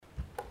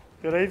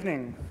Good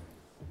evening.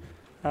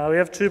 We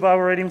have two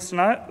Bible readings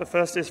tonight. The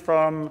first is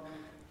from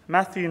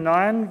Matthew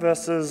 9,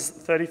 verses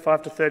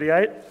 35 to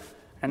 38,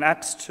 and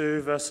Acts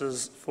 2,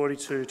 verses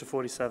 42 to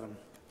 47.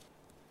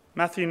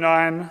 Matthew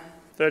 9,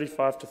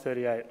 35 to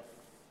 38.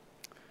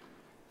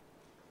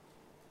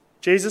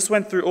 Jesus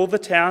went through all the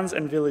towns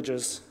and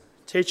villages,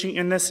 teaching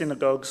in their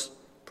synagogues,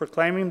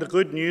 proclaiming the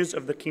good news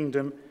of the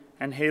kingdom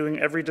and healing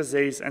every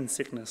disease and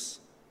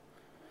sickness.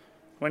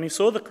 When he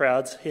saw the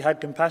crowds, he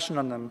had compassion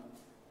on them,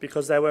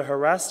 because they were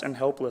harassed and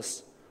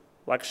helpless,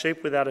 like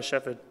sheep without a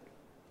shepherd.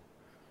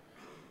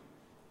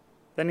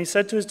 Then he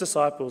said to his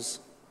disciples,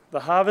 "The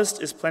harvest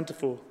is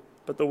plentiful,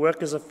 but the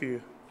workers are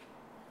few.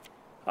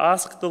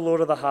 Ask the Lord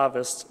of the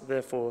harvest,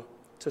 therefore,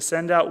 to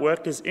send out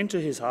workers into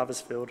his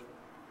harvest field."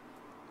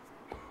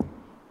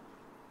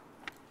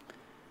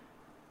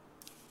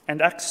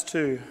 And Acts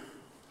 2,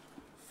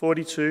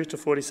 42 to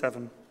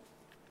 47.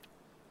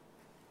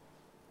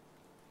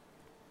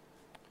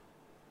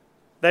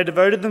 They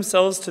devoted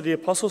themselves to the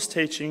apostles'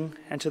 teaching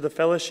and to the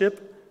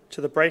fellowship,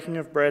 to the breaking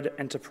of bread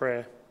and to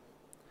prayer.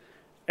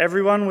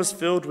 Everyone was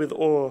filled with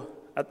awe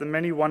at the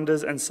many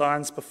wonders and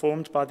signs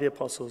performed by the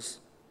apostles.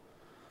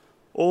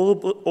 All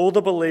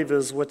the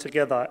believers were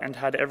together and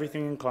had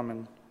everything in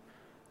common.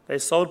 They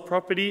sold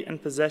property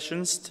and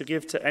possessions to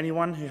give to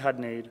anyone who had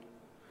need.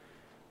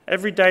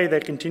 Every day they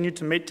continued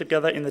to meet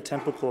together in the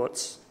temple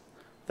courts.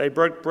 They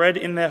broke bread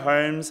in their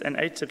homes and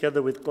ate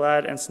together with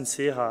glad and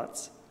sincere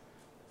hearts,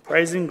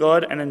 praising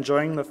God and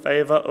enjoying the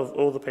favour of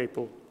all the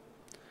people.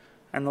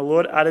 And the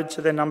Lord added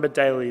to their number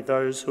daily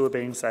those who were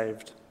being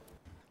saved.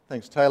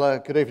 Thanks, Taylor.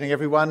 Good evening,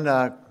 everyone.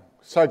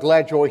 So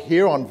glad you're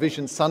here on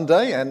Vision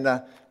Sunday,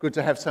 and good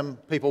to have some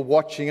people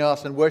watching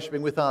us and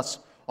worshipping with us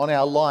on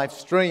our live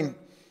stream.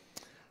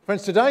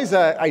 Friends, today's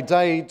a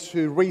day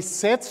to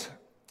reset,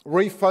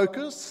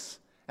 refocus,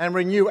 and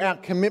renew our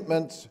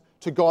commitment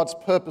to God's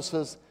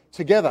purposes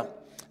together.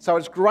 So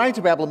it's great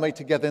to be able to meet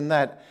together in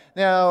that.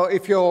 Now,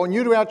 if you're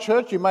new to our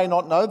church, you may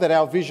not know that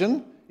our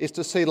vision is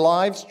to see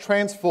lives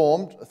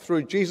transformed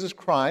through Jesus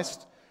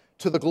Christ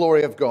to the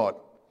glory of God.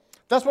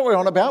 That's what we're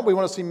on about. We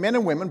want to see men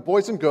and women,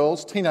 boys and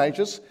girls,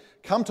 teenagers,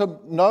 come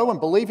to know and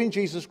believe in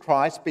Jesus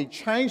Christ, be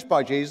changed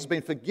by Jesus, be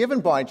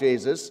forgiven by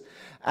Jesus,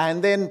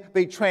 and then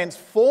be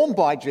transformed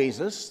by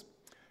Jesus,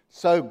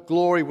 so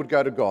glory would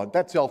go to God.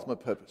 That's the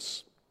ultimate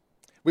purpose.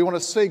 We want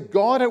to see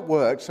God at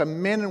work, so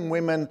men and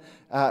women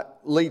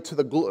lead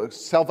to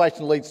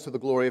salvation leads to the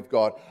glory of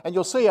God. And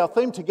you'll see our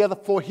theme, Together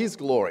for His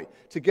Glory.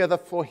 Together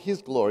for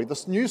His Glory.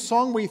 This new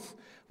song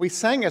we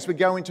sang as we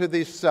go into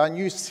this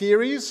new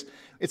series,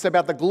 it's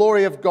about the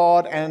glory of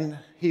God and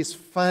His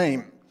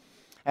fame.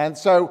 And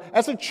so,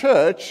 as a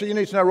church, you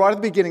need to know right at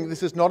the beginning,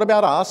 this is not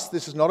about us,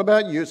 this is not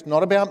about you, it's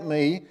not about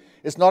me,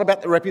 it's not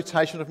about the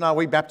reputation of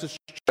Narwee Baptist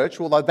Church,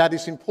 although that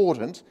is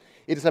important.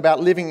 It is about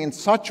living in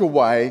such a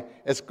way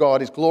as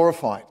God is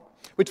glorified.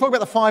 We talk about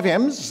the 5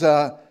 M's,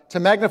 to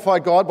magnify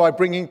God by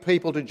bringing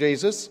people to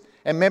Jesus,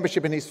 and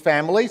membership in His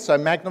family, so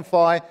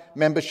magnify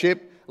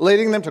membership,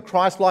 leading them to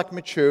Christ-like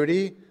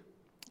maturity,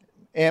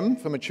 M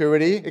for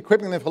maturity,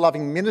 equipping them for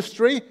loving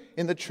ministry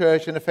in the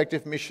church and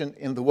effective mission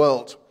in the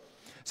world.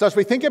 So as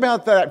we think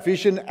about that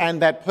vision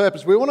and that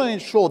purpose, we want to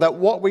ensure that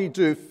what we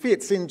do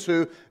fits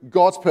into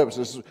God's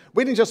purposes.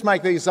 We didn't just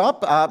make these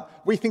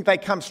up. We think they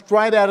come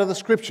straight out of the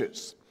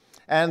Scriptures.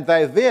 And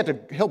they're there to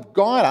help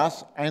guide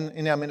us and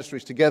in our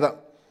ministries together.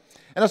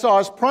 And so I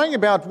was praying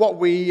about what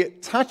we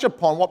touch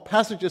upon, what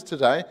passages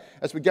today,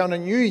 as we go into a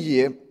new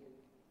year.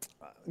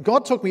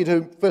 God took me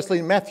to,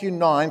 firstly, Matthew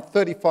 9,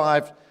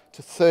 35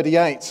 to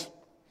 38.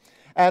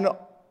 And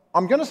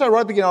I'm going to say right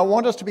at the beginning, I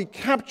want us to be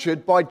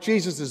captured by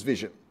Jesus'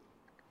 vision.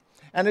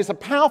 And it's a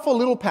powerful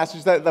little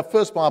passage that the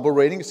first Bible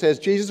reading says,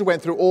 Jesus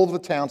went through all the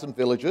towns and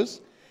villages,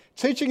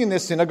 teaching in their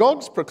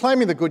synagogues,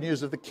 proclaiming the good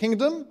news of the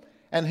kingdom,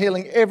 and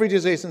healing every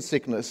disease and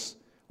sickness.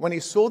 When he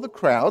saw the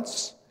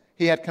crowds,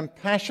 he had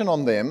compassion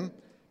on them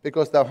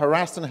because they were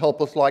harassed and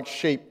helpless like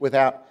sheep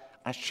without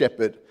a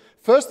shepherd.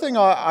 First thing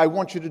I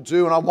want you to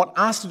do, and I want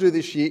us to do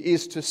this year,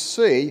 is to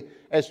see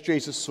as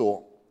Jesus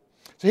saw.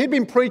 So he'd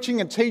been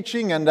preaching and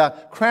teaching, and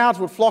crowds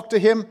would flock to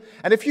him.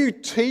 And if you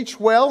teach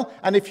well,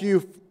 and if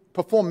you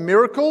perform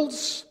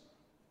miracles,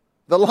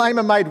 the lame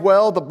are made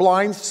well, the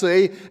blind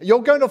see,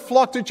 you're going to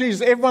flock to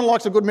Jesus. Everyone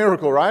likes a good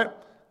miracle, right?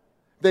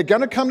 They're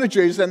going to come to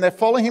Jesus and they're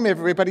following him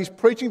everywhere, but he's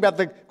preaching about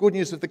the good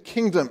news of the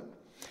kingdom.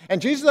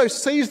 And Jesus, though,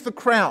 sees the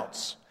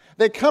crowds.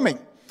 They're coming.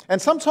 And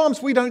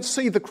sometimes we don't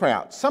see the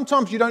crowds.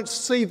 Sometimes you don't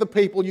see the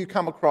people you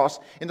come across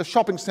in the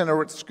shopping centre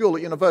or at school,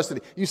 at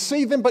university. You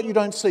see them, but you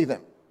don't see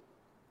them.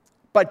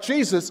 But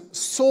Jesus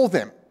saw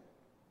them.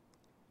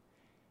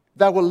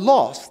 They were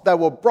lost, they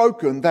were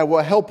broken, they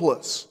were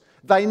helpless.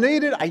 They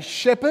needed a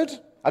shepherd,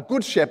 a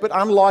good shepherd,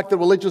 unlike the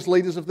religious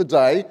leaders of the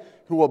day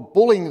who were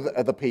bullying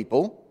the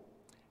people.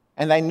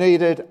 And they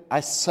needed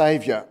a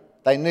saviour.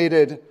 They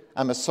needed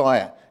a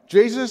Messiah.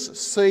 Jesus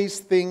sees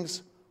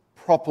things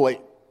properly.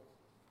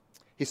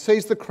 He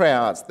sees the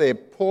crowds. They're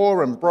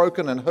poor and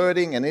broken and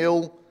hurting and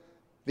ill,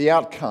 the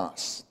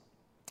outcasts.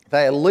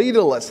 They are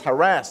leaderless,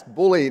 harassed,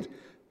 bullied,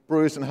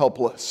 bruised and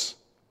helpless.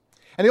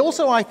 And he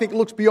also, I think,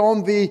 looks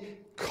beyond the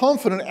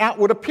confident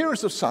outward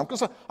appearance of some,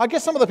 because I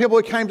guess some of the people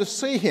who came to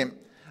see him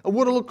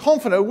would have looked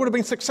confident, would have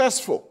been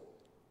successful.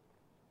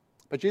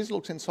 But Jesus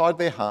looks inside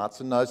their hearts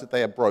and knows that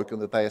they are broken,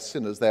 that they are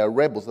sinners, they are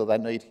rebels, that they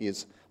need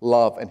his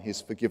love and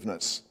his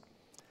forgiveness.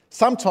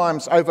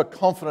 Sometimes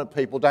overconfident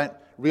people don't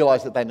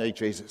realise that they need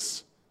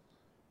Jesus.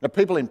 Now,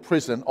 people in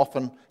prison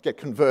often get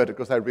converted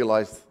because they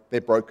realise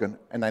they're broken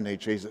and they need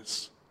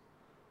Jesus.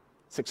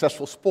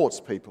 Successful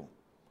sports people,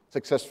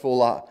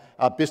 successful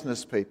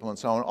business people and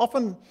so on.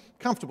 Often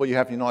comfortable, you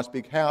have your nice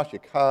big house,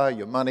 your car,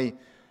 your money,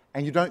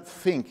 and you don't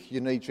think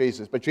you need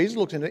Jesus. But Jesus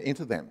looks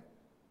into them.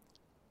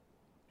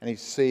 And he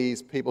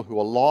sees people who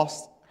are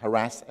lost,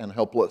 harassed, and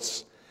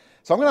helpless.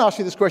 So I'm going to ask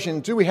you this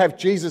question. Do we have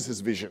Jesus'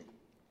 vision?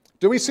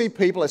 Do we see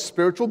people as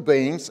spiritual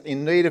beings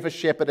in need of a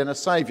shepherd and a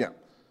saviour?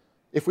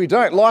 If we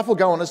don't, life will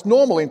go on as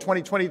normal in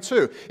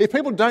 2022. If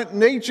people don't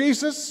need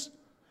Jesus,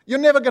 you're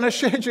never going to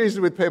share Jesus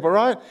with people,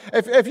 right?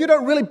 If you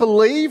don't really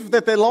believe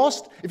that they're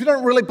lost, if you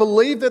don't really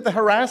believe that they're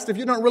harassed, if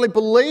you don't really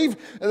believe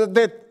that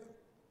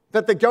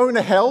they're going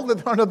to hell, that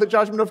they're under the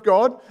judgment of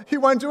God,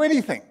 you won't do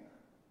anything.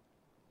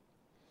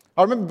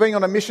 I remember being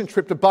on a mission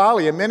trip to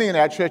Bali, and many in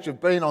our church have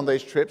been on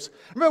these trips.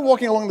 I remember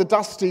walking along the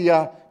dusty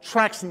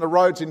tracks and the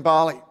roads in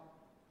Bali.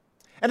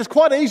 And it's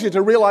quite easy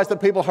to realise that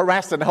people are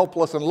harassed and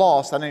helpless and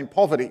lost and in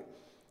poverty.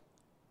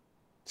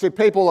 See,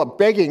 people are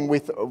begging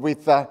with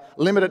a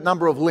limited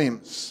number of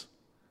limbs.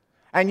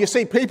 And you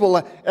see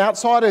people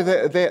outside of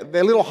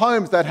their little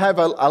homes that have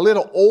a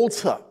little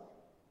altar.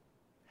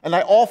 And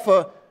they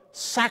offer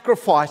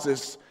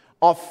sacrifices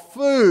of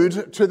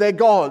food to their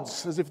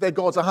gods, as if their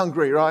gods are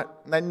hungry, right?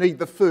 And they need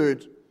the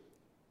food.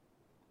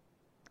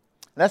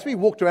 And as we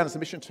walked around as a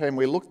mission team,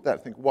 we looked at that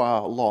and think,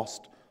 wow,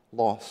 lost.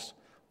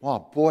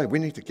 Wow, boy, we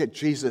need to get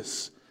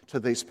Jesus to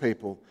these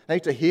people. They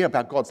need to hear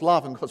about God's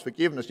love and God's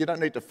forgiveness. You don't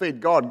need to feed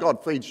God,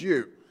 God feeds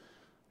you,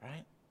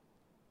 right?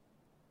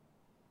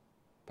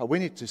 But we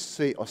need to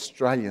see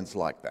Australians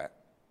like that.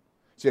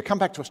 So you come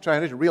back to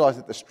Australia to realise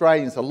that the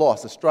Australians are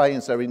lost.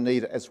 Australians are in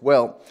need as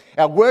well.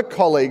 Our work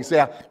colleagues,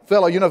 our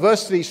fellow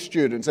university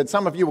students, and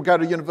some of you will go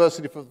to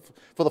university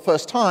for the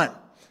first time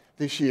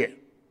this year.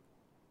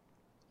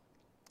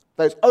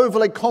 Those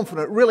overly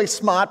confident, really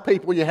smart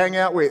people you hang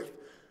out with.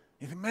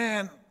 You think,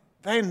 man,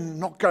 they're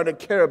not going to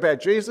care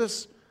about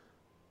Jesus.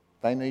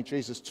 They need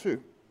Jesus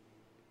too.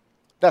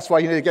 That's why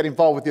you need to get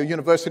involved with your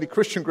university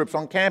Christian groups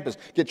on campus.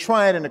 Get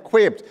trained and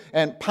equipped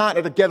and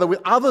partner together with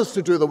others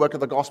to do the work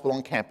of the gospel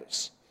on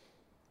campus.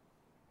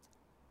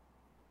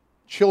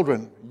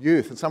 Children,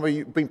 youth, and some of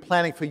you have been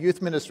planning for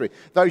youth ministry.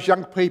 Those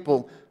young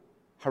people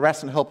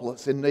harassed and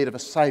helpless in need of a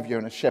saviour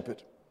and a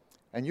shepherd.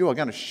 And you are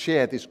going to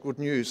share this good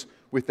news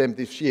with them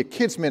this year.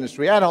 Kids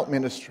ministry, adult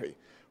ministry,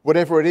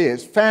 whatever it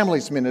is,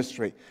 families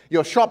ministry,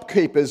 your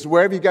shopkeepers,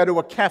 wherever you go to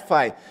a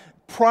cafe.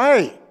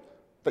 Pray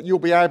that you'll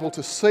be able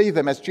to see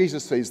them as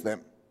Jesus sees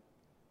them,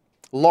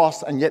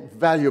 lost and yet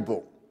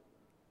valuable.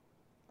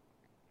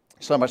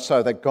 So much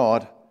so that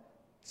God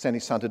sent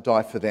his son to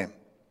die for them.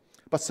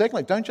 But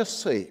secondly, don't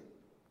just see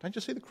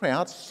the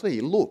crowds,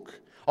 look.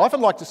 I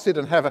often like to sit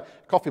and have a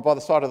coffee by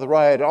the side of the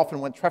road, often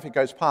when traffic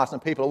goes past and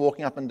people are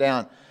walking up and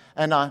down.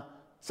 And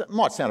so it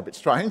might sound a bit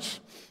strange,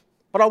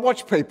 but I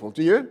watch people,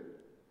 do you?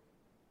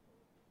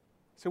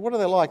 So what are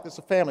they like? There's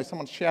a family,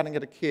 someone's shouting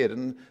at a kid,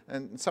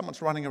 and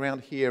someone's running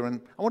around here,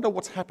 and I wonder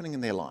what's happening in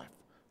their life.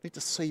 I need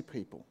to see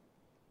people.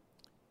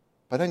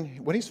 But then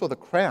when he saw the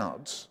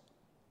crowds,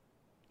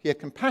 he had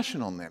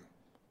compassion on them.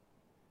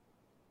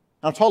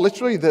 And I'm told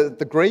literally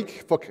the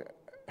Greek for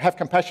have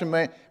compassion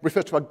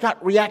refers to a gut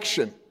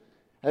reaction.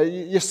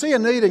 You see a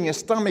need and your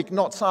stomach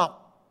knots up.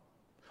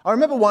 I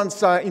remember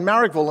once in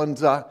Marrickville,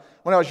 and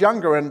when I was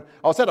younger, and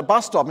I was at a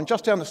bus stop, and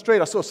just down the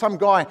street I saw some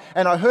guy,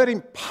 and I heard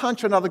him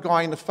punch another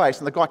guy in the face,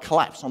 and the guy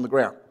collapsed on the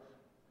ground.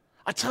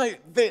 I tell you,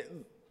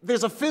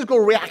 there's a physical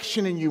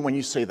reaction in you when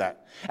you see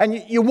that.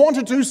 And you want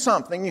to do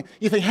something.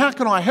 You think, how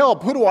can I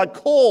help? Who do I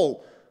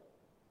call?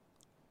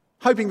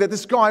 Hoping that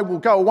this guy will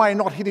go away and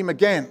not hit him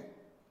again.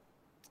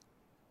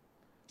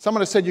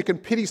 Someone has said you can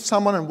pity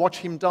someone and watch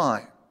him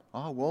die.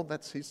 Oh, well,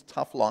 that's his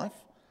tough life.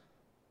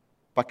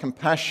 But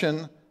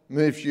compassion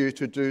moves you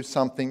to do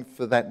something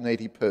for that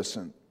needy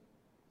person.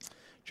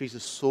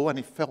 Jesus saw and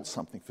he felt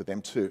something for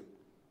them too. Do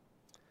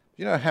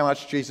you know how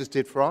much Jesus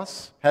did for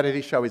us? How did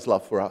he show his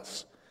love for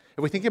us?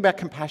 If we think about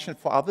compassion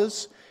for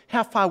others,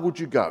 how far would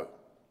you go?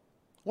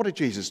 What did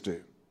Jesus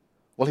do?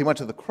 Well, he went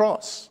to the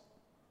cross.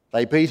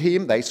 They beat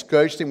him, they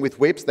scourged him with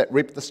whips that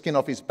ripped the skin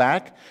off his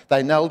back.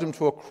 They nailed him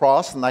to a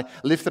cross, and they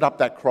lifted up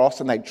that cross,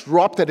 and they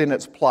dropped it in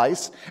its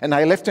place, and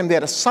they left him there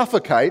to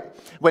suffocate.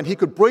 When he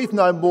could breathe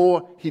no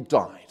more, he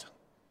died.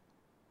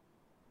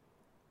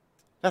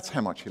 That's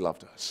how much he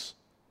loved us.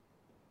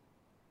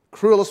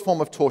 Cruelest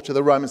form of torture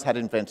the Romans had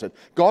invented.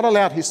 God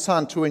allowed his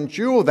son to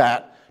endure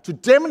that, to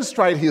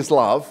demonstrate his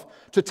love,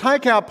 to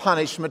take our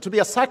punishment, to be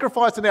a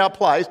sacrifice in our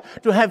place,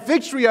 to have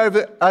victory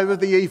over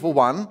the evil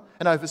one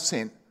and over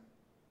sin.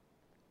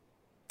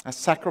 A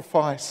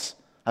sacrifice,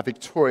 a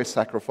victorious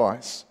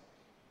sacrifice.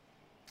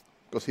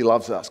 because he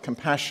loves us.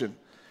 Compassion.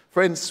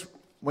 Friends,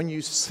 when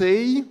you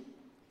see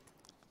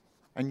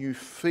and you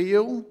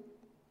feel,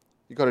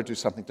 you've got to do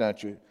something,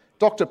 don't you?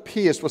 Dr.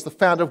 Pierce was the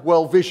founder of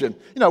World Vision.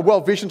 You know,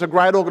 World Vision's a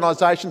great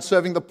organisation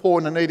serving the poor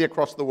and the needy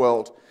across the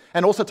world,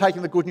 and also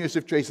taking the good news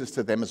of Jesus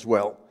to them as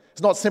well.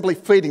 It's not simply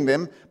feeding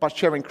them, but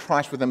sharing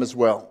Christ with them as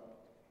well.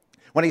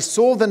 When he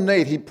saw the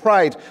need, he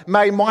prayed,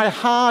 "May my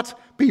heart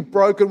be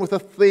broken with the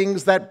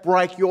things that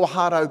break your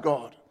heart, O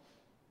God."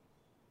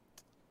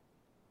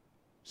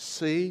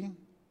 See,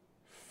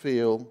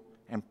 feel,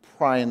 and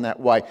pray in that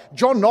way.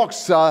 John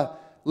Knox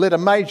led a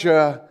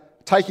major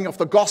taking of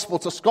the gospel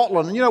to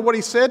Scotland. And you know what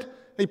he said?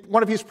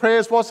 One of his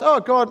prayers was, "Oh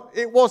God,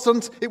 it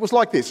was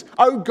like this.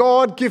 Oh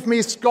God, give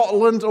me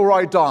Scotland or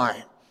I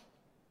die."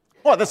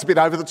 Well, that's a bit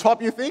over the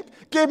top, you think?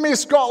 Give me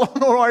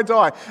Scotland or I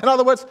die. In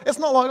other words, it's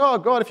not like, "Oh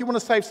God, if you want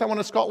to save someone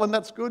in Scotland,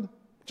 that's good.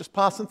 Just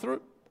passing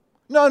through."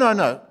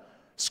 No.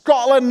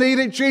 Scotland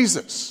needed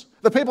Jesus.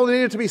 The people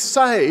needed to be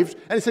saved.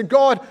 And he said,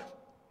 "God,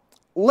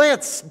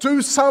 let's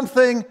do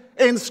something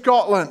in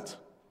Scotland."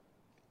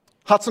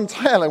 Hudson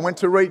Taylor went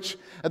to reach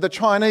the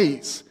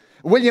Chinese.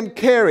 William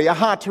Carey, a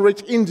heart to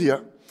reach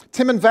India.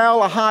 Tim and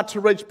Val, a heart to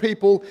reach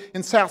people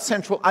in South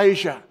Central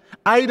Asia.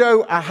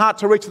 Ado, a heart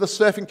to reach the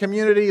surfing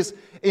communities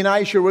in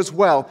Asia as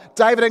well.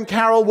 David and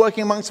Carol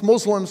working amongst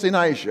Muslims in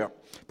Asia.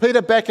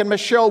 Peter Beck and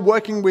Michelle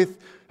working with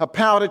a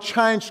Power to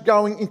Change,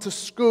 going into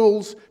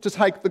schools to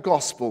take the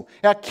gospel.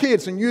 Our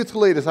kids and youth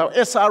leaders, our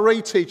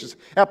SRE teachers,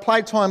 our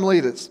playtime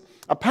leaders.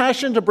 A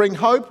passion to bring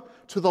hope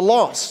to the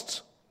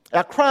lost.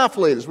 Our craft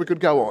leaders, we could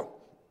go on.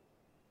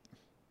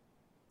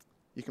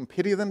 You can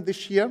pity them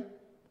this year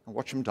and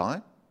watch them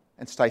die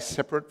and stay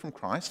separate from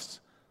Christ.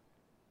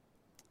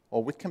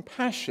 Or with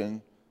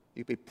compassion,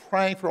 you'd be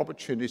praying for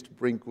opportunities to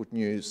bring good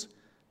news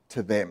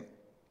to them.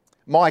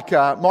 Mike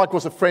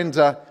was a friend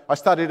I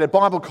studied at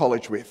Bible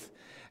college with.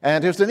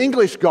 And he was an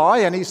English guy,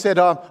 and he said,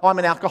 "I'm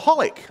an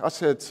alcoholic." I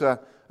said,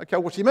 "Okay,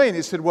 what do you mean?"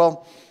 He said,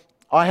 "Well,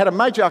 I had a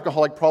major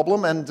alcoholic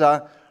problem, and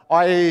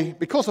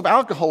because of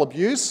alcohol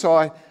abuse,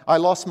 so I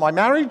lost my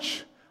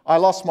marriage, I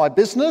lost my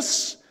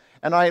business,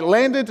 and I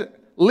landed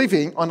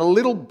living on a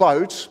little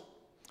boat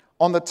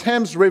on the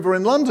Thames River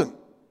in London."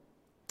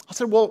 I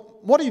said, "Well,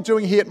 what are you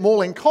doing here at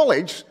Morling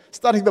College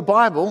studying the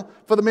Bible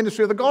for the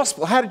ministry of the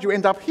gospel? How did you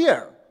end up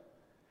here?"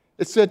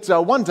 It said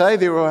one day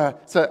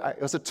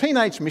it was a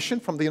teenage mission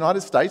from the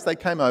United States. They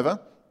came over.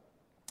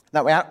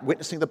 They were out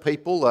witnessing the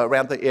people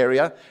around the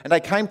area, and they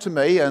came to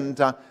me, and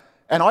I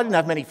didn't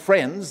have many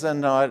friends,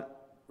 and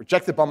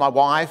rejected by my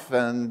wife,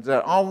 and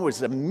I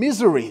was a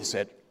misery, he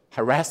said,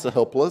 harassed,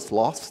 helpless,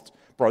 lost,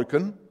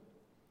 broken.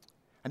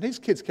 And these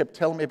kids kept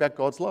telling me about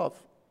God's love.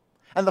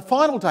 And the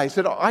final day, he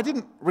said, I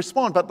didn't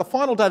respond, but the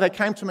final day they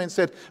came to me and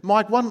said,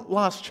 "Mike, one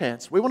last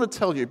chance. We want to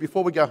tell you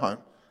before we go home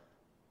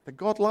that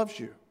God loves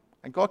you,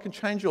 and God can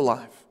change your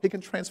life. He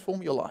can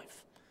transform your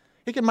life.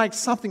 He can make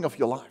something of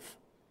your life."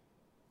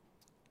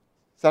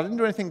 So I didn't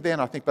do anything then,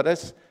 I think, but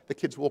as the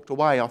kids walked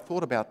away, I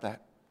thought about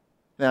that.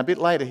 Now, a bit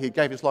later, he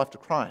gave his life to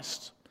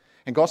Christ.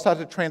 And God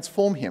started to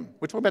transform him.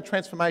 We're talking about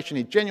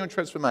transformation, genuine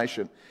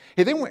transformation.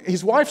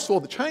 His wife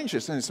saw the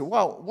changes and he said,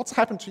 "Well, what's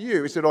happened to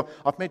you?" He said, "Oh,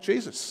 I've met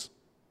Jesus.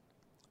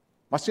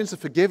 My sins are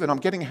forgiven. I'm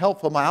getting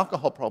help for my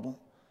alcohol problem."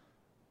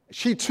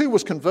 She too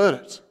was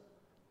converted.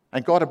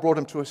 And God had brought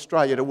him to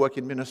Australia to work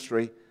in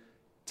ministry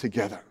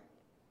together.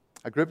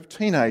 A group of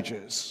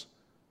teenagers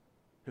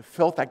who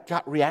felt that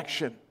gut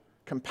reaction,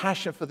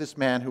 compassion for this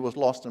man who was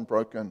lost and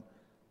broken,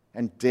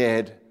 and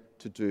dared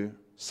to do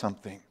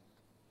something.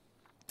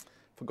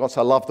 For God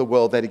so loved the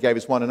world that he gave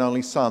his one and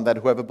only Son, that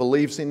whoever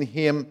believes in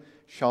him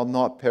shall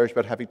not perish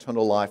but have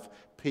eternal life.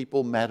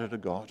 People matter to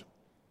God.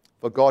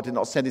 For God did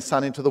not send his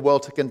Son into the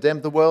world to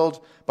condemn the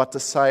world, but to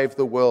save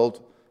the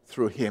world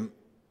through him.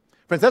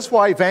 Friends, that's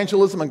why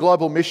evangelism and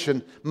global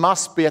mission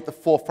must be at the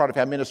forefront of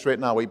our ministry at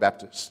Narwee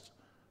Baptist.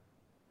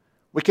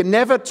 We can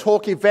never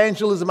talk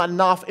evangelism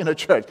enough in a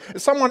church.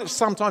 Someone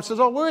sometimes says,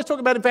 "Oh, we're always talking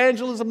about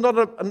evangelism,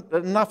 not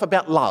enough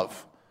about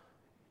love."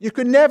 You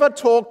can never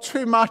talk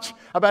too much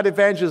about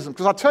evangelism,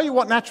 because I'll tell you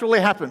what naturally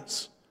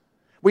happens.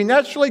 We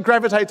naturally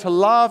gravitate to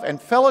love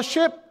and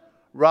fellowship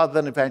rather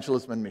than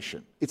evangelism and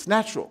mission. It's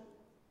natural.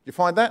 You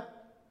find that?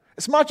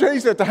 It's much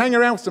easier to hang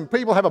around with some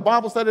people, have a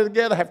Bible study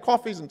together, have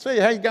coffees and tea,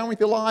 how you going with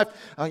your life,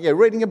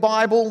 reading your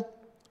Bible,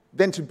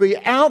 than to be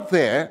out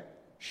there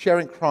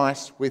sharing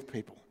Christ with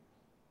people.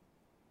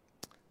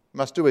 We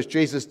must do as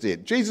Jesus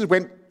did. Jesus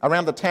went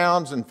around the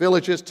towns and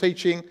villages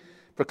teaching,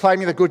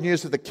 proclaiming the good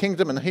news of the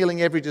kingdom and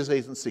healing every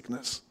disease and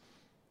sickness.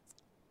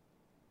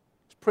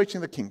 He's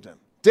preaching the kingdom,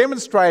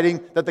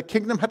 demonstrating that the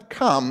kingdom had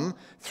come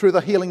through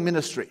the healing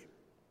ministry.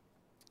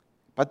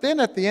 But then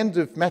at the end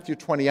of Matthew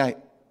 28,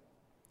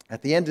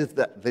 at the end of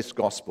this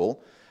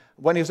gospel,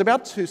 when he was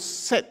about to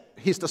set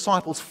his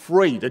disciples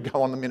free to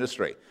go on the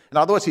ministry. In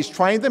other words, he's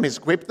trained them, he's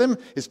equipped them,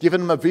 he's given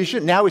them a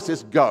vision. Now he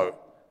says, "Go.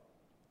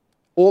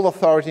 All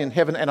authority in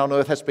heaven and on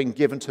earth has been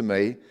given to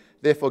me.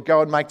 Therefore,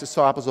 go and make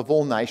disciples of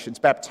all nations,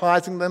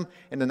 baptizing them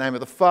in the name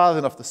of the Father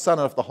and of the Son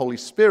and of the Holy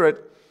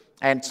Spirit,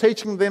 and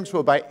teaching them to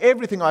obey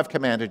everything I've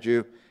commanded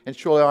you. and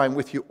surely I am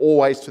with you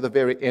always to the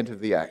very end of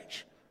the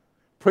age.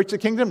 Preach the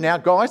kingdom. Now,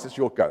 guys, it's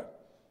your go.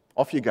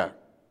 Off you go.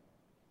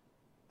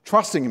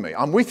 Trusting in me.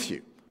 I'm with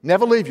you.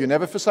 Never leave you,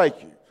 never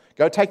forsake you.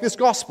 Go take this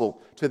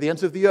gospel to the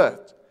ends of the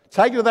earth.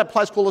 Take it to that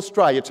place called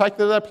Australia. Take it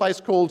to that place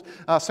called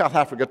South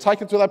Africa.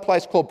 Take it to that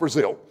place called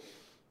Brazil.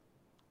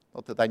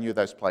 Not that they knew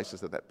those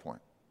places at that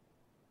point.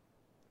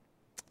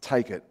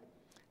 Take it.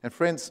 And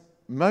friends,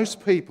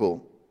 most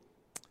people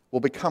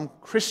will become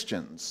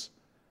Christians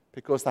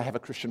because they have a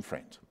Christian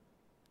friend.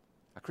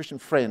 A Christian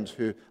friend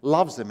who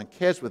loves them and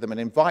cares with them and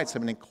invites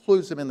them and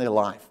includes them in their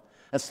life.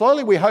 And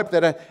slowly we hope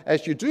that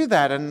as you do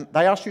that and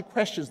they ask you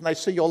questions and they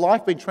see your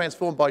life being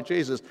transformed by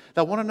Jesus,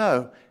 they'll want to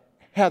know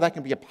how they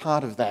can be a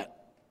part of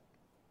that.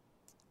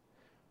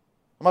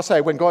 I must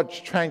say, when God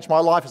changed my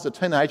life as a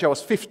teenager, I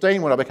was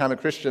 15 when I became a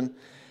Christian,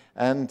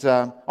 and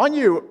I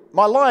knew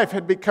my life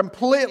had been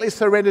completely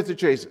surrendered to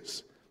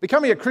Jesus.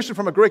 Becoming a Christian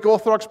from a Greek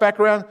Orthodox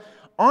background,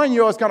 I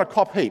knew I was going to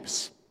cop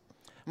heaps.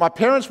 My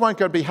parents weren't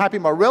going to be happy,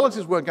 my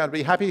relatives weren't going to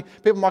be happy,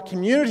 people in my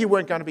community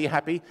weren't going to be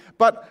happy,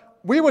 but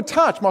we were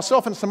touched,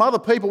 myself and some other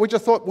people. We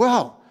just thought,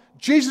 wow,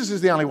 Jesus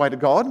is the only way to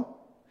God.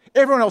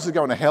 Everyone else is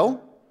going to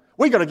hell.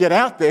 We've got to get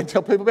out there and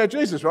tell people about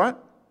Jesus, right?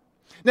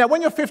 Now,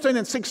 when you're 15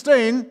 and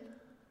 16,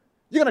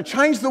 you're going to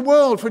change the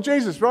world for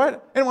Jesus, right?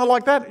 Anyone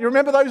like that? You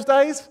remember those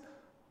days?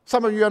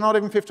 Some of you are not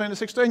even 15 or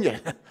 16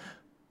 yet.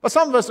 But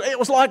some of us, it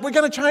was like, we're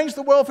going to change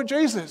the world for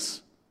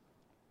Jesus.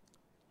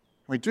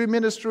 We do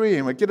ministry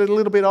and we get a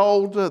little bit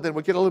older, then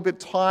we get a little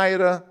bit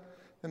tireder,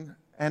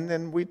 and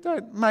then we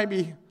don't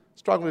maybe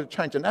struggle to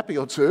change a nappy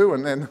or two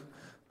and then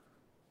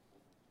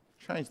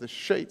change the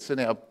sheets in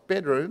our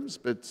bedrooms,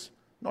 but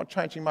not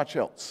changing much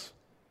else.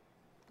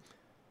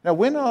 Now,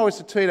 when I was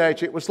a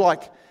teenager, it was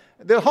like,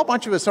 there were a whole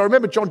bunch of us. I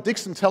remember John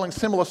Dixon telling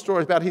similar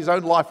stories about his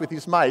own life with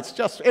his mates,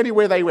 just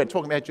anywhere they went,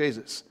 talking about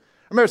Jesus.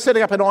 I remember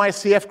setting up an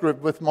ICF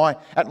group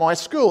at my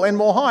school,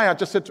 Enmore High.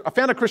 I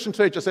found a Christian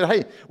teacher, said,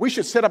 hey, we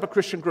should set up a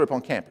Christian group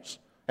on campus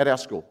at our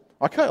school.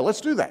 Okay,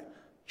 let's do that,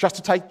 just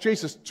to take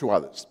Jesus to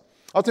others.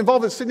 I was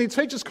involved at Sydney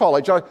Teachers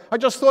College. I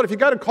just thought, if you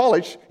go to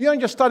college, you don't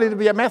just study to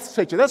be a maths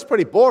teacher. That's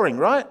pretty boring,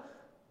 right?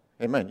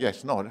 Amen.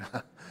 Yes, not.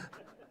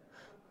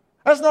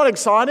 That's not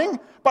exciting.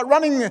 But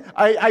running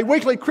a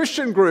weekly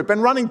Christian group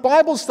and running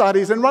Bible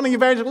studies and running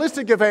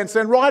evangelistic events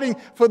and writing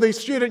for the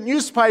student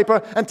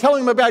newspaper and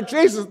telling them about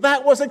Jesus,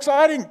 that was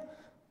exciting.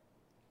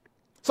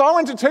 So I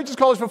went to Teachers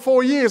College for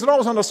 4 years and I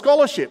was on a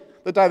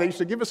scholarship, the day they used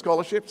to give us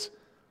scholarships.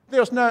 There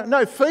was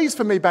no fees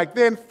for me back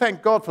then.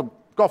 Thank God for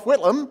Gough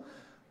Whitlam,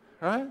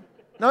 right?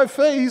 No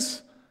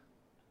fees,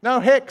 no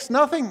HECS,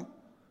 nothing.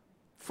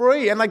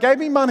 Free. And they gave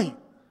me money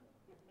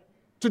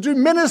to do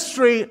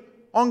ministry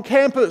on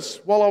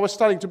campus while I was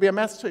studying to be a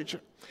maths teacher.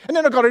 And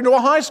then I got into a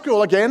high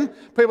school again.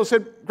 People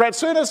said,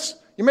 Gratsounas,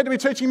 you're meant to be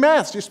teaching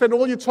maths. You spend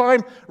all your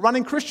time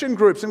running Christian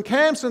groups and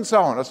camps and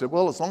so on. I said,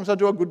 well, as long as I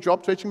do a good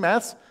job teaching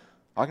maths,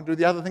 I can do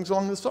the other things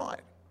along the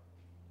side.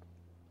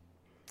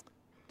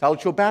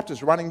 Tallachil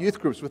Baptist, running youth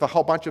groups with a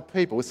whole bunch of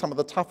people, with some of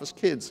the toughest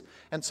kids,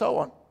 and so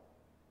on.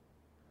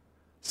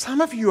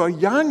 Some of you are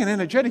young and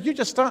energetic. You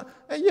just start.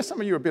 Yes,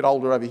 some of you are a bit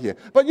older over here.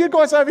 But you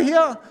guys over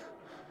here,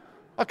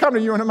 I'll come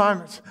to you in a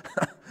moment.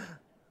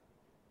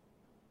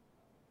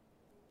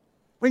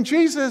 When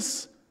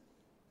Jesus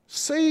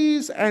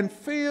sees and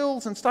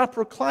feels and starts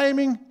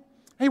proclaiming,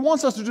 he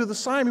wants us to do the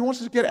same. He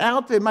wants us to get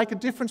out there and make a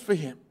difference for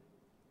him.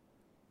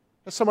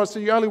 As someone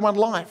said, you only one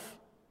life.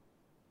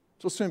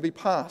 It will soon be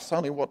past.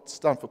 Only what's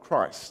done for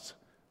Christ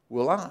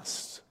will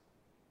last.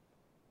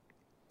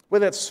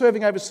 Whether it's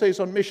serving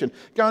overseas on mission,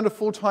 going to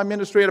full-time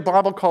ministry at a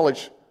Bible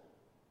college,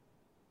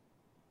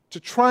 to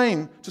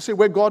train to see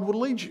where God will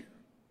lead you.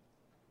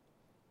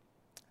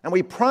 And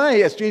we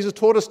pray as Jesus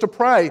taught us to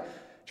pray.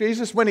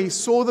 Jesus, when he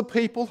saw the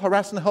people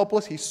harassed and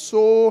helpless, he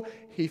saw,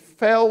 he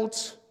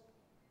felt,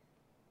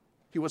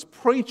 he was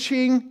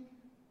preaching. He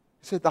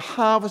said, the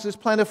harvest is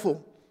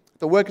plentiful.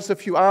 The workers are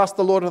few. Ask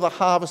the Lord of the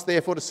harvest,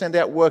 therefore, to send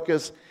out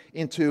workers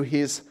into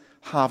his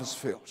harvest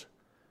field.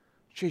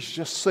 Jesus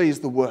just sees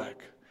the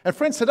work. And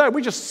friends, today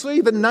we just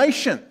see the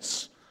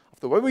nations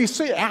of the world. We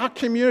see our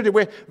community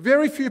where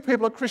very few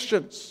people are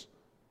Christians.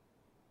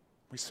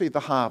 We see the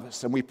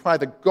harvest, and we pray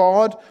that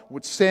God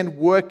would send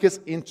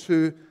workers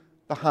into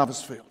the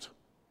harvest field.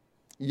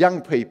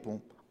 Young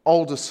people,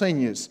 older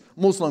seniors,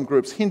 Muslim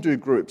groups, Hindu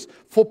groups,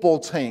 football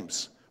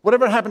teams,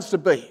 whatever it happens to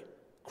be,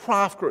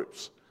 craft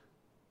groups.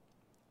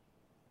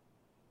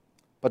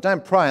 But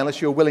don't pray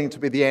unless you're willing to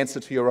be the answer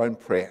to your own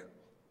prayer.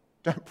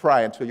 Don't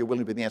pray until you're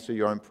willing to be the answer to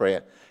your own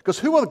prayer. Because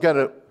who are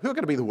going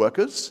to be the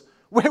workers?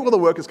 Where will the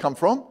workers come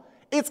from?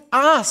 It's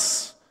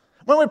us.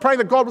 When we're praying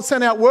that God will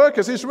send out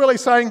workers, he's really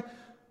saying,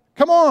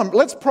 come on,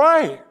 let's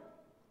pray.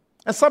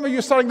 And some of you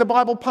are studying the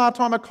Bible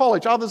part-time at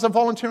college. Others are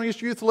volunteering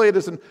as youth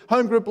leaders and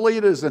home group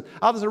leaders, and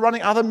others are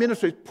running other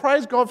ministries.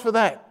 Praise God for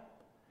that.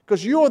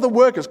 Because you are the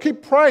workers.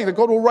 Keep praying that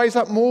God will raise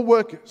up more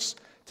workers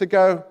to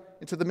go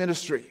into the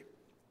ministry.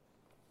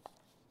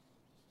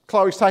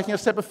 Chloe's taking a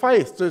step of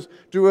faith to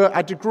do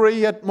a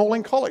degree at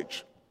Morling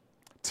College.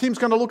 Tim's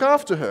going to look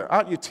after her,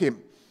 aren't you, Tim?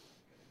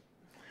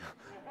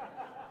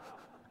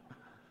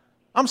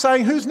 I'm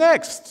saying, who's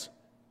next?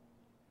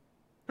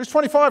 Who's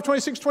 25,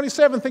 26,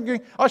 27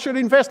 thinking, I should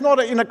invest not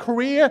in a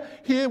career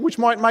here which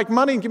might make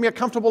money and give me a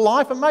comfortable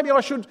life, but maybe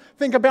I should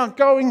think about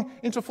going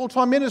into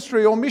full-time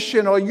ministry or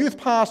mission or youth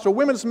pastor or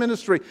women's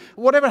ministry,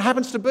 whatever it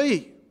happens to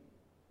be.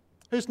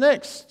 Who's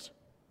next?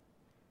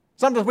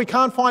 Sometimes we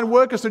can't find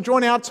workers to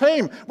join our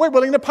team. We're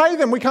willing to pay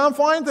them. We can't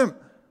find them.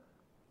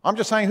 I'm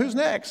just saying, who's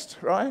next,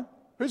 right?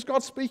 Who's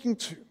God speaking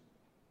to?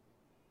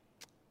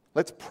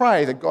 Let's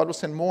pray that God will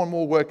send more and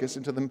more workers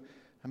into the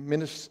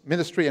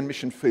ministry and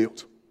mission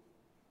field.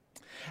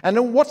 And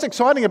then what's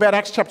exciting about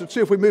Acts chapter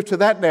 2, if we move to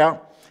that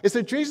now, is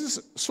that Jesus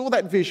saw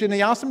that vision.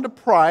 He asked them to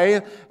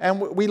pray,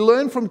 and we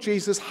learn from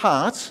Jesus'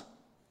 heart.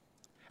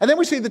 And then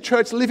we see the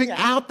church living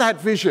out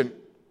that vision.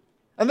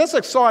 And that's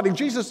exciting.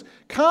 Jesus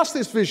cast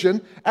this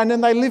vision, and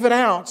then they live it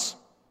out.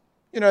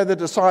 You know, the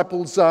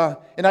disciples,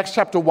 in Acts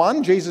chapter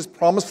 1, Jesus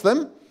promised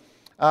them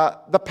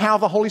the power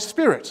of the Holy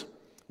Spirit.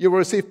 You will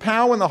receive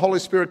power when the Holy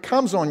Spirit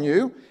comes on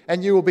you,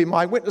 and you will be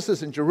my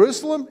witnesses in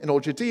Jerusalem, in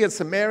all Judea and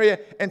Samaria,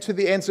 and to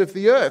the ends of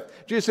the earth.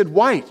 Jesus said,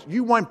 wait,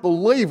 you won't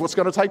believe what's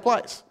going to take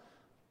place.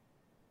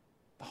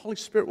 The Holy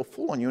Spirit will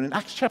fall on you. And in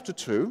Acts chapter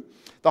 2,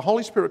 the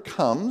Holy Spirit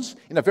comes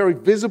in a very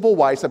visible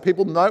way, so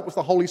people know it was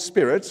the Holy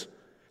Spirit.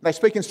 They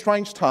speak in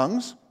strange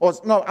tongues, or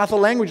no, other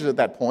languages at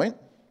that point.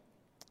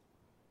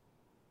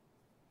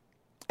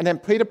 And then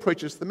Peter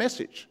preaches the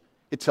message.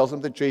 It tells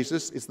them that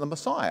Jesus is the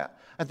Messiah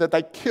and that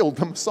they killed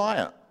the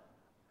Messiah.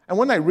 And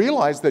when they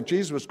realized that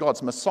Jesus was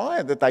God's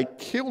Messiah, that they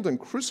killed and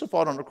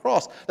crucified on the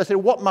cross, they said,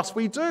 what must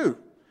we do?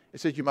 He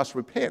said, you must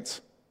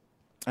repent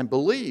and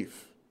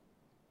believe,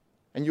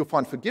 and you'll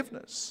find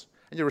forgiveness,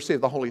 and you'll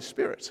receive the Holy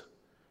Spirit.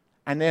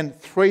 And then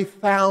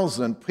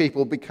 3,000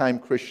 people became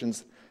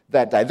Christians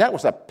that day. That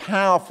was a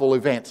powerful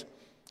event,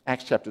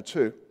 Acts chapter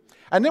 2.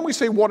 And then we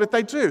see, what did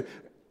they do?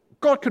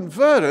 God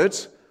converted.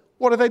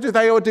 What do?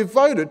 They are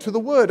devoted to the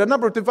Word. A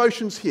number of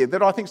devotions here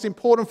that I think is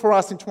important for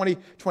us in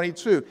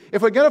 2022.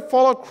 If we're going to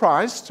follow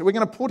Christ, we're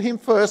going to put Him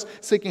first,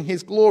 seeking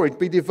His glory,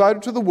 be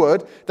devoted to the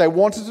Word. They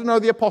wanted to know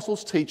the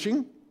apostles'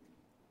 teaching.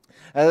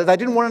 They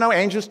didn't want to know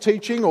Ange's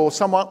teaching or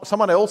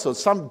someone else or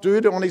some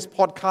dude on his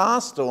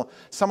podcast or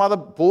some other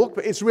book.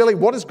 But it's really,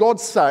 what does God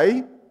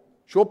say?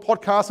 Sure,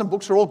 podcasts and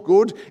books are all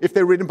good if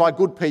they're written by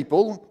good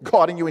people,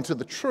 guiding you into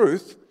the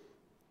truth.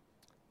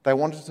 They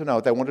wanted to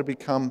know. They wanted to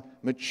become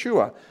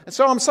mature. And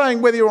so I'm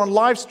saying, whether you're on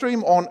live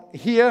stream, on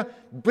here,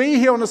 be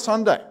here on a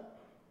Sunday.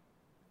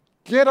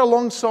 Get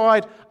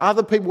alongside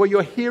other people where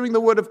you're hearing the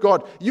Word of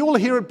God. You will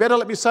hear it better,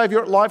 let me say, if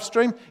you're at live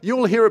stream. You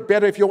will hear it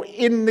better if you're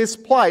in this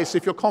place,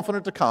 if you're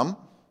confident to come,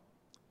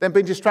 than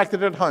being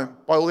distracted at home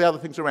by all the other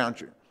things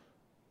around you.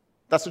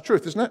 That's the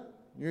truth, isn't it?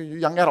 You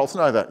young adults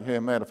know that. Yeah,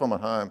 man, if I'm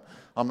at home,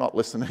 I'm not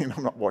listening,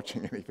 I'm not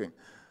watching anything.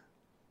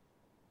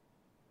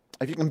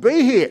 If you can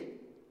be here,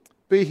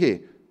 be here.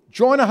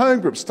 Join a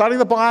home group, study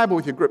the Bible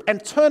with your group,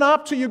 and turn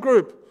up to your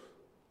group,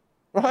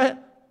 right?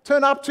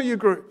 Turn up to your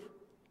group,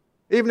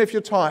 even if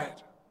you're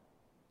tired.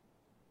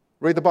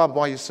 Read the Bible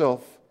by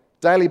yourself.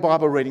 Daily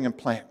Bible reading and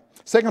plan.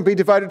 Second, be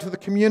devoted to the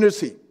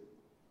community.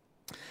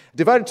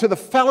 Devoted to the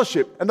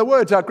fellowship. And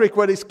the Greek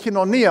word is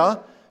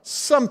koinonia.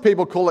 Some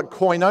people call it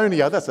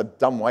koinonia. That's a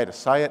dumb way to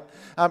say it.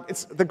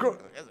 It's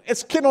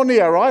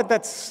koinonia, right?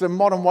 That's the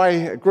modern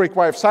way, Greek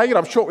way of saying it.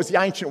 I'm sure it was the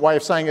ancient way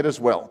of saying it as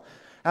well.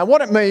 And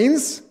what it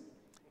means,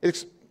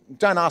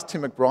 don't ask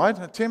Tim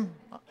McBride. Tim?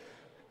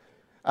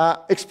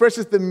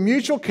 Expresses the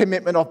mutual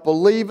commitment of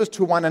believers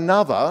to one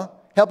another,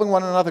 helping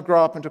one another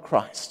grow up into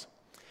Christ.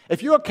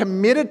 If you are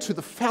committed to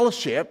the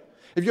fellowship,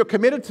 if you're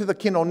committed to the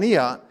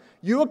koinonia,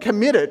 you are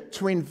committed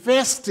to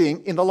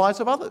investing in the lives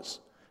of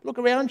others. Look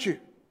around you.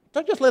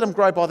 Don't just let them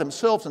grow by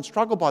themselves and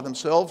struggle by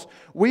themselves.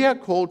 We are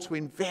called to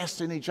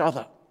invest in each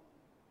other.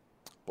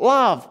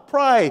 Love,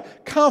 pray,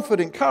 comfort,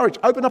 encourage,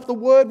 open up the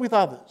Word with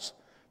others.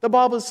 The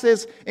Bible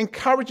says,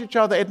 encourage each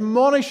other,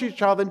 admonish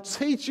each other, and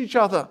teach each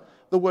other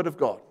the Word of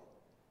God.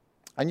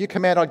 A new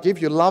command I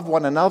give you, love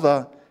one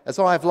another as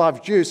I have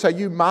loved you, so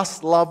you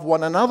must love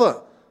one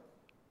another.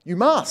 You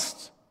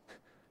must.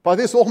 By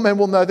this all men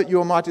will know that you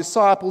are my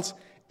disciples,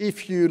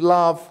 if you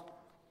love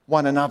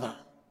one another.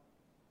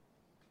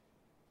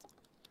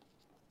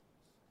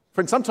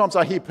 Friends, sometimes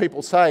I hear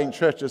people say in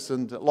churches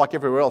and like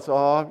everywhere else,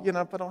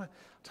 but I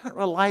don't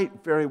relate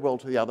very well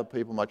to the other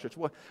people in my church.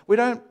 We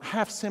don't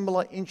have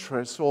similar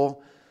interests, or,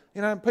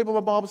 people in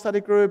a Bible study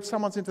group,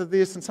 someone's into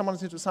this and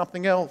someone's into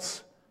something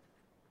else.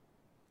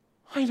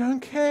 I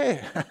don't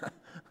care.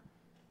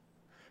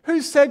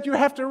 Who said you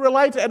have to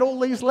relate at all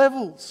these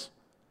levels?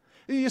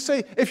 You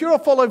see, if you're a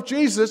follower of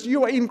Jesus,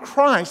 you are in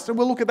Christ, and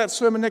we'll look at that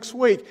sermon next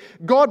week.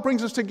 God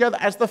brings us together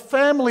as the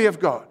family of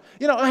God.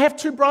 I have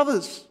 2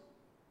 brothers.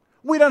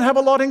 We don't have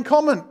a lot in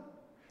common.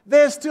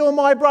 They're still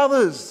my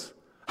brothers.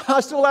 I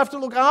still have to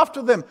look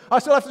after them. I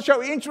still have to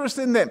show interest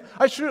in them.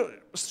 I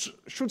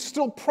should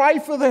still pray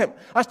for them.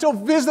 I still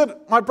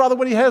visit my brother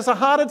when he has a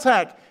heart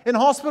attack in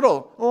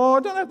hospital.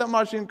 I don't have that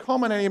much in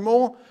common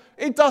anymore.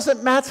 It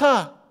doesn't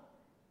matter.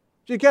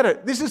 Do you get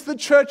it? This is the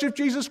church of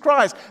Jesus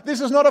Christ.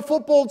 This is not a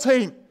football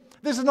team.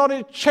 This is not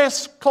a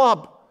chess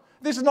club.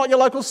 This is not your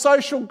local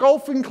social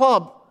golfing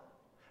club.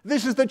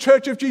 This is the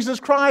Church of Jesus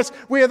Christ.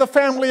 We are the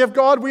family of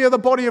God. We are the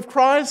body of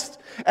Christ.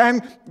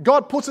 And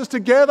God puts us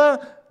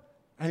together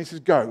and he says,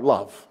 go,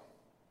 love.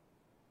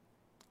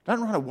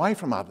 Don't run away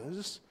from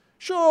others.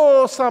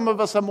 Sure, some of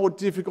us are more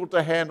difficult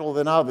to handle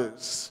than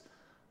others.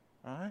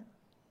 Right?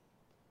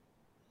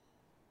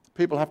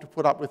 People have to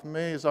put up with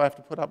me as I have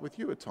to put up with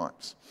you at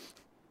times.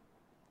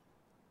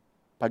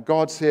 But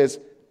God says,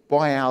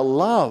 by our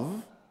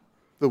love,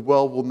 the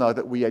world will know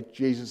that we are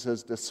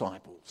Jesus'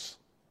 disciples.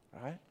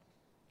 Right?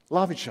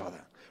 Love each other.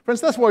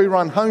 Friends, that's why we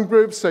run home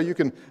groups, so you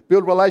can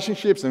build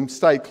relationships and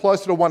stay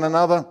closer to one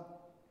another.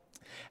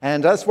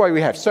 And that's why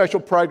we have social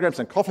programs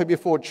and coffee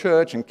before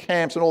church and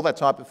camps and all that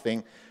type of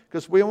thing,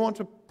 because we want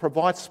to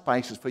provide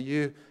spaces for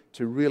you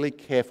to really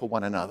care for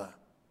one another.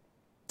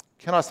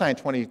 Can I say in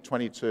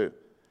 2022,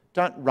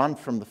 don't run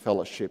from the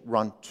fellowship,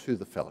 run to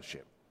the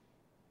fellowship.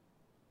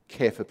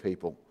 Care for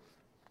people.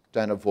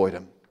 Don't avoid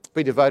them.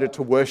 Be devoted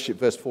to worship,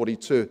 verse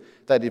 42.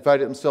 They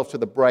devoted themselves to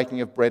the breaking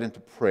of bread and to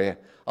prayer.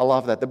 I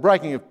love that. The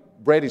breaking of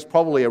bread is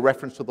probably a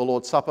reference to the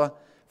Lord's Supper.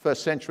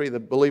 First century, the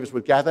believers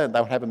would gather and they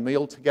would have a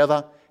meal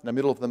together. In the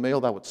middle of the meal,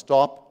 they would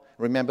stop,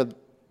 remember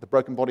the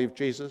broken body of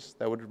Jesus.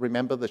 They would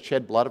remember the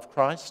shed blood of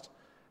Christ,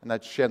 and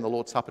they'd share in the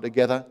Lord's Supper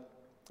together.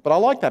 But I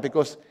like that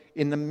because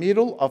in the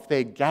middle of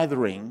their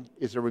gathering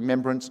is a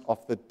remembrance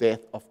of the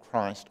death of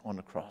Christ on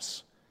the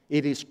cross.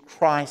 It is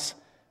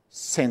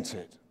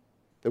Christ-centered,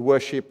 the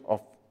worship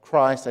of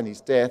Christ and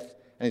his death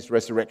and his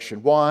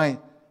resurrection. Why?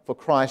 For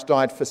Christ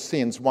died for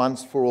sins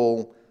once for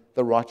all,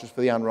 the righteous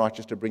for the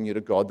unrighteous, to bring you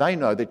to God. They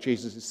know that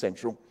Jesus is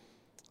central.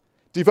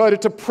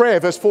 Devoted to prayer,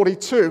 verse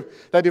 42.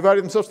 They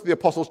devoted themselves to the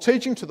apostles'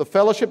 teaching, to the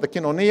fellowship, the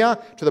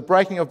koinonia, to the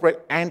breaking of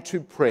bread, and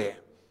to prayer.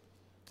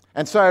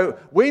 And so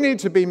we need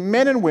to be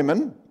men and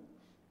women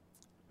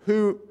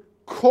who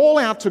call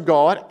out to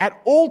God at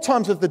all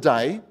times of the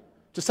day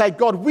to say,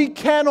 God, we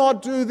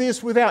cannot do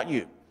this without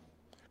you.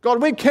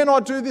 God, we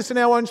cannot do this in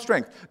our own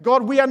strength.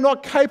 God, we are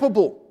not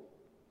capable.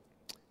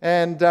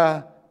 And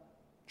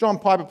John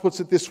Piper puts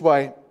it this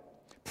way: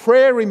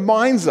 prayer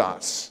reminds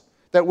us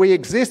that we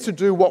exist to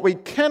do what we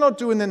cannot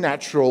do in the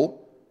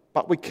natural,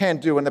 but we can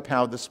do in the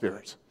power of the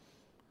Spirit.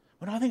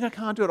 When I think I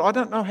can't do it, I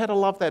don't know how to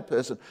love that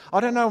person. I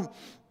don't know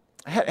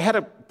how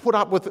to put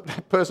up with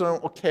that person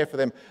or care for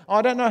them.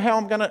 I don't know how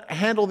I'm going to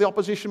handle the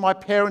opposition my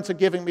parents are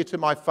giving me to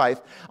my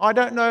faith. I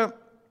don't know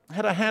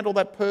how to handle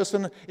that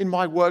person in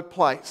my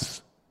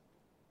workplace.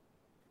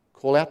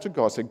 Call out to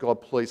God, say, God,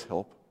 please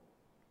help.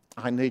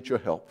 I need your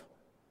help.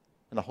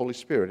 And the Holy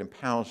Spirit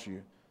empowers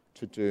you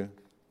to do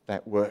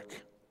that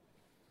work.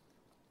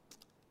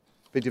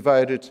 Be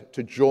devoted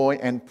to joy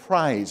and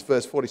praise,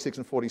 verse 46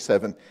 and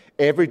 47.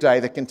 Every day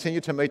they continue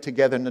to meet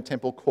together in the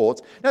temple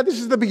courts. Now, this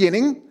is the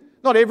beginning.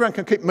 Not everyone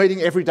can keep meeting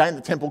every day in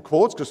the temple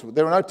courts because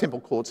there are no temple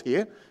courts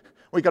here.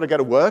 We've got to go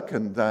to work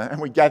and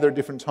we gather at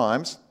different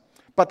times.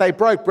 But they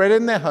broke bread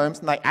in their homes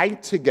and they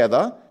ate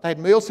together. They had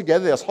meals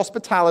together. There was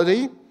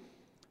hospitality.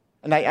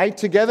 And they ate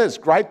together. It's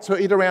great to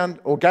eat around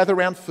or gather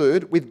around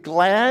food with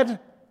glad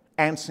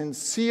and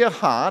sincere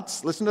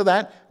hearts. Listen to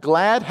that.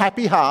 Glad,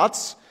 happy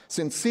hearts,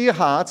 sincere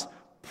hearts,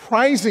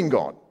 praising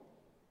God.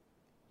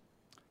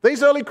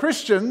 These early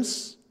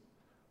Christians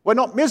were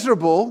not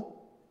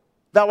miserable.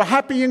 They were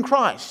happy in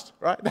Christ,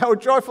 right? They were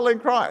joyful in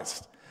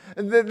Christ.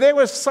 There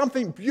was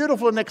something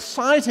beautiful and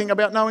exciting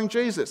about knowing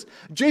Jesus.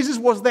 Jesus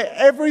was their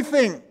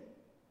everything.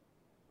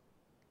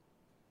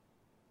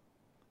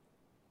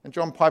 And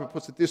John Piper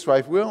puts it this way: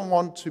 if we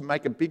want to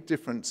make a big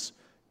difference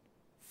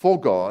for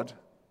God,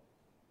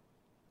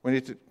 we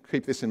need to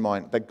keep this in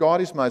mind, that God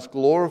is most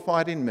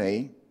glorified in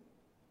me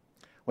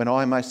when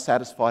I am most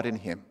satisfied in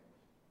him.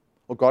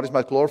 Or God is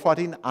most glorified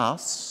in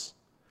us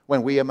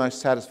when we are most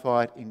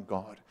satisfied in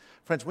God.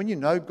 Friends, when you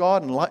know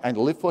God and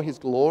live for his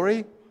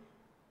glory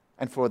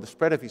and for the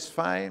spread of his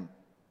fame,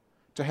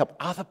 to help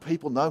other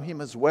people know him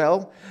as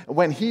well,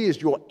 when he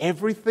is your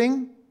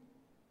everything,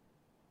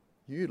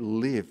 you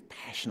live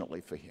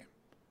passionately for him.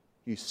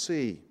 You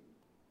see,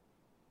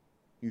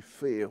 you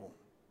feel,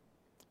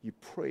 you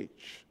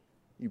preach,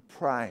 you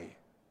pray,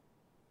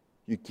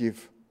 you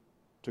give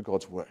to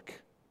God's work.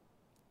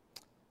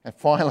 And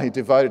finally,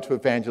 devoted to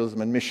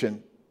evangelism and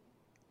mission.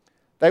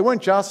 They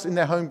weren't just in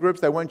their home groups,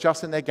 they weren't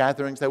just in their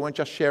gatherings, they weren't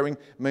just sharing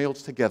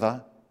meals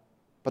together,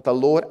 but the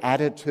Lord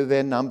added to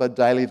their number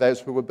daily those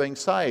who were being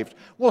saved.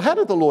 Well, how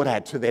did the Lord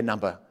add to their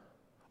number?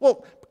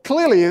 Well,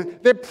 clearly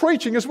they're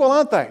preaching as well,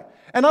 aren't they?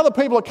 And other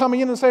people are coming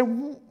in and saying,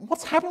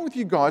 what's happening with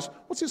you guys?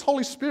 What's this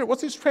Holy Spirit?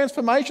 What's this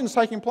transformation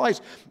taking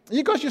place?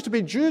 You guys used to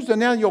be Jews and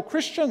now you're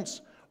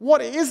Christians.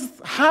 What is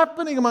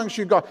happening amongst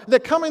you guys? They're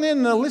coming in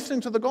and they're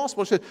listening to the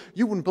gospel. Said,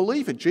 you wouldn't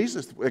believe it.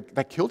 Jesus,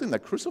 they killed him. They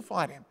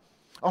crucified him.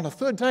 On the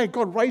third day,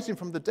 God raised him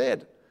from the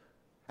dead.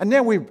 And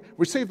now we've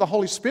received the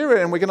Holy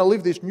Spirit and we're going to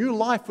live this new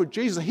life with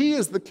Jesus. He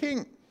is the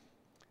King.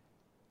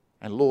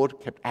 And Lord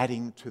kept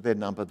adding to their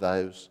number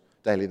those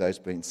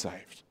being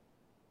saved.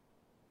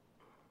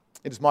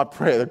 It is my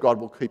prayer that God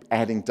will keep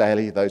adding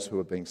daily those who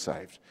are being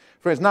saved.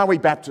 Friends,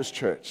 Narwee Baptist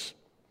Church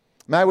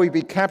May we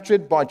be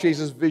captured by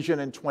Jesus'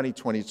 vision in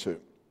 2022.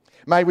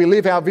 May we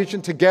live our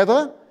vision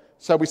together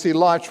so we see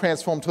lives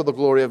transformed to the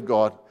glory of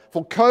God.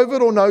 For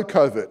COVID or no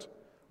COVID,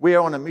 we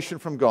are on a mission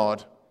from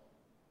God.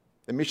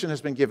 The mission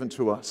has been given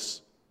to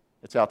us.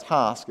 It's our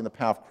task in the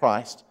power of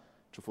Christ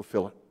to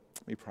fulfill it.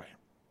 Let me pray.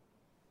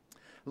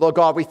 Lord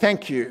God, we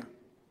thank you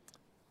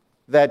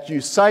that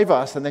you save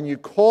us and then you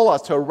call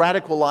us to a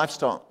radical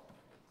lifestyle.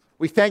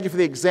 We thank you for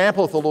the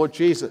example of the Lord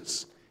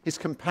Jesus, his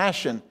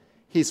compassion,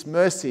 his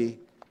mercy,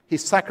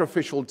 his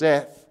sacrificial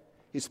death,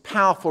 his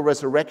powerful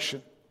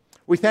resurrection.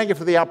 We thank you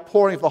for the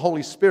outpouring of the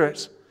Holy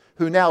Spirit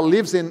who now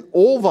lives in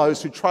all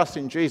those who trust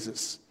in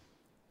Jesus.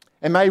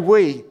 And may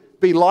we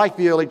be like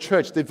the early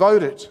church,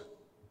 devoted,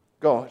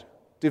 God,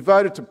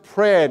 devoted to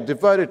prayer,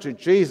 devoted to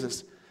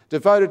Jesus,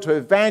 devoted to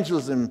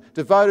evangelism,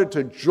 devoted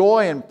to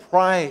joy and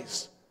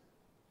praise,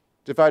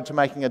 devoted to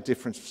making a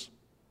difference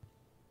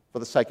for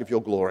the sake of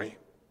your glory.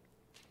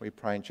 We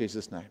pray in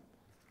Jesus' name.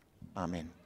 Amen.